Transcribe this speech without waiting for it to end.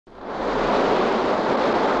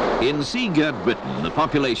In sea-girt Britain, the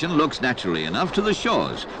population looks naturally enough to the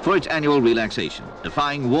shores for its annual relaxation,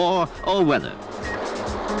 defying war or weather.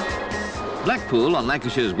 Blackpool, on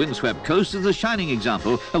Lancashire's windswept coast, is a shining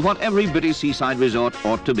example of what every British seaside resort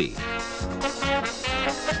ought to be.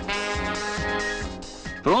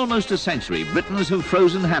 For almost a century, Britons have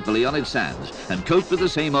frozen happily on its sands and coped with the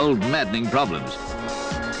same old maddening problems.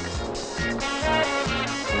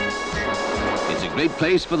 It's a great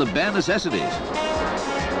place for the bare necessities.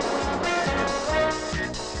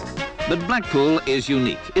 But Blackpool is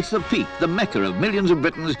unique. It's the peak, the mecca of millions of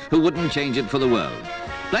Britons who wouldn't change it for the world.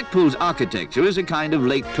 Blackpool's architecture is a kind of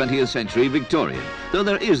late 20th century Victorian, though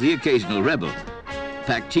there is the occasional rebel.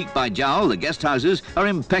 Packed cheek by jowl, the guest houses are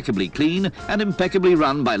impeccably clean and impeccably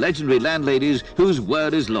run by legendary landladies whose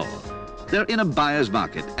word is law. They're in a buyer's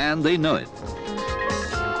market, and they know it.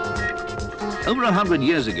 Over 100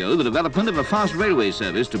 years ago, the development of a fast railway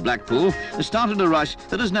service to Blackpool started a rush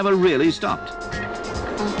that has never really stopped.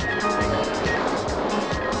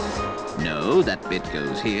 No, that bit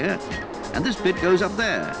goes here, and this bit goes up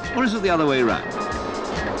there. Or is it the other way around?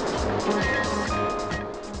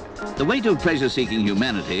 The weight of pleasure-seeking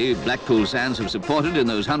humanity Blackpool sands have supported in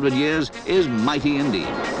those 100 years is mighty indeed.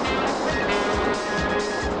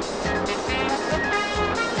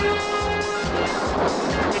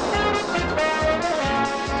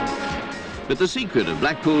 But the secret of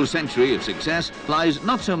Blackpool's century of success lies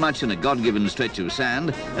not so much in a God-given stretch of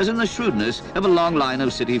sand as in the shrewdness of a long line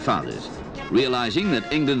of city fathers. Realizing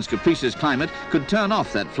that England's capricious climate could turn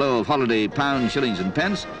off that flow of holiday pounds, shillings and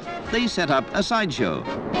pence, they set up a sideshow.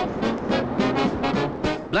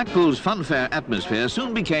 Blackpool's funfair atmosphere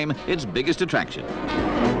soon became its biggest attraction.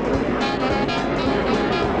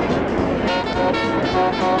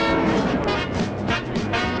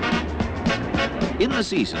 In the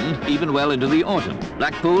season, even well into the autumn,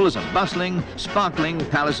 Blackpool is a bustling, sparkling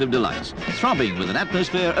palace of delights, throbbing with an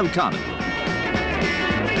atmosphere of carnival.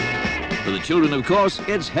 For the children, of course,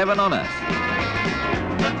 it's heaven on earth.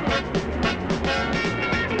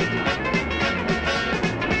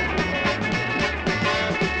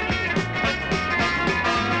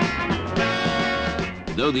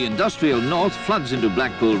 Though the industrial north floods into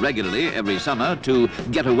Blackpool regularly every summer to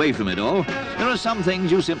get away from it all, there are some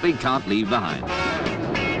things you simply can't leave behind.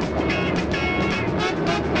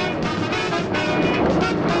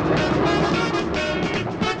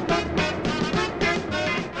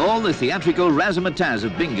 All the theatrical razzmatazz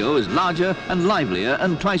of bingo is larger and livelier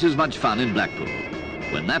and twice as much fun in Blackpool.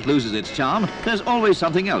 When that loses its charm, there's always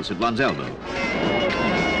something else at one's elbow.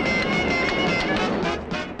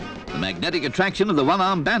 The magnetic attraction of the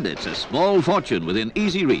one-armed bandits, a small fortune within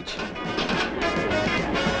easy reach.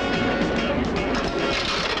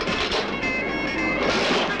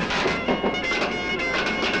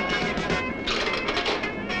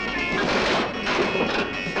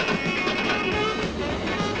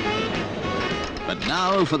 But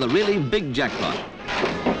now for the really big jackpot.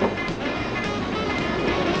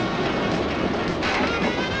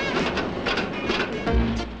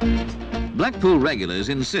 Blackpool regulars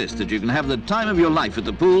insist that you can have the time of your life at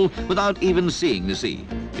the pool without even seeing the sea.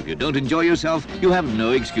 If you don't enjoy yourself, you have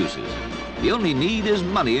no excuses. The only need is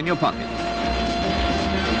money in your pocket.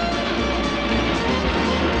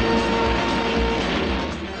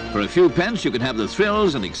 For a few pence, you can have the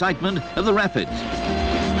thrills and excitement of the rapids.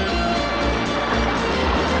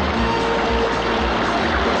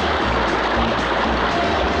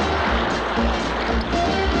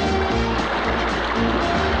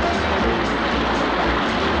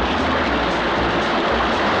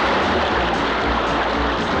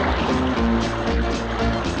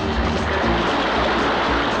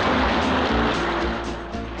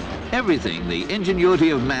 Everything the ingenuity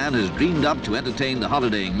of man has dreamed up to entertain the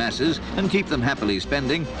holidaying masses and keep them happily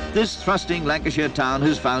spending, this thrusting Lancashire town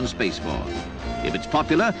has found space for. If it's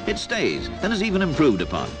popular, it stays and is even improved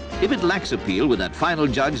upon. If it lacks appeal with that final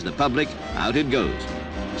judge, the public, out it goes.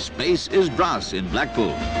 Space is brass in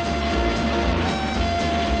Blackpool.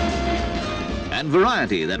 And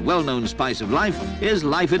variety, that well-known spice of life, is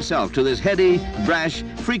life itself to this heady, brash,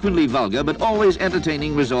 frequently vulgar, but always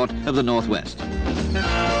entertaining resort of the Northwest.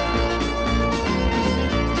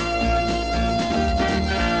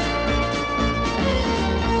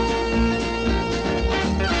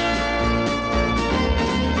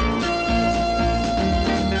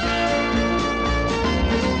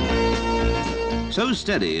 So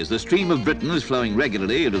steady is the stream of Britons flowing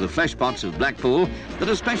regularly into the flesh pots of Blackpool that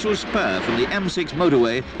a special spur from the M6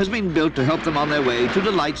 motorway has been built to help them on their way to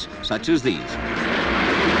delights such as these.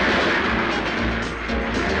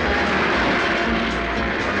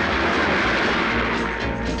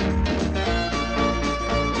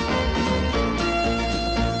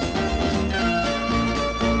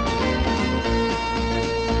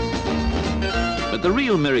 But the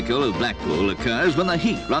real miracle of Blackpool occurs when the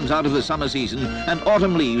heat runs out of the summer season and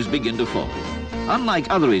autumn leaves begin to fall.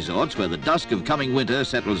 Unlike other resorts where the dusk of coming winter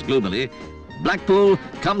settles gloomily, Blackpool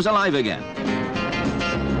comes alive again.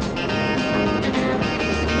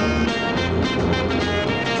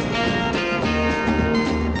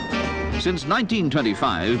 Since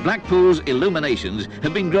 1925, Blackpool's Illuminations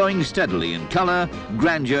have been growing steadily in colour,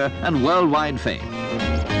 grandeur and worldwide fame.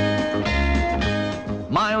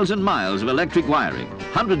 Miles and miles of electric wiring,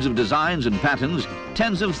 hundreds of designs and patterns,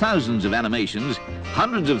 tens of thousands of animations,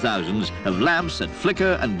 hundreds of thousands of lamps that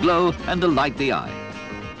flicker and glow and delight the eye.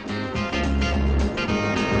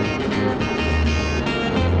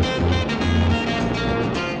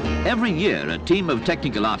 Every year, a team of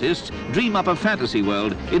technical artists dream up a fantasy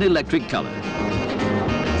world in electric colour.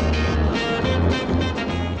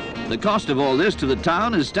 The cost of all this to the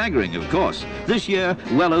town is staggering, of course. This year,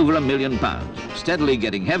 well over £1 million, steadily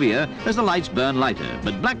getting heavier as the lights burn lighter.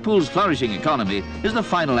 But Blackpool's flourishing economy is the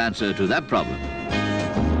final answer to that problem.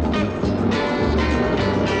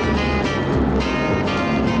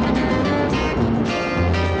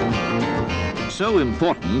 So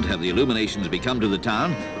important have the Illuminations become to the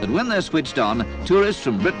town that when they're switched on, tourists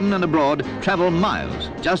from Britain and abroad travel miles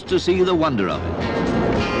just to see the wonder of it.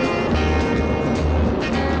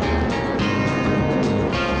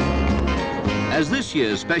 As this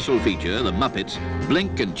year's special feature, the Muppets,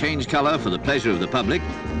 blink and change colour for the pleasure of the public,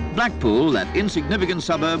 Blackpool, that insignificant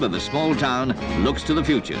suburb of a small town, looks to the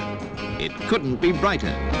future. It couldn't be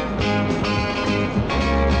brighter.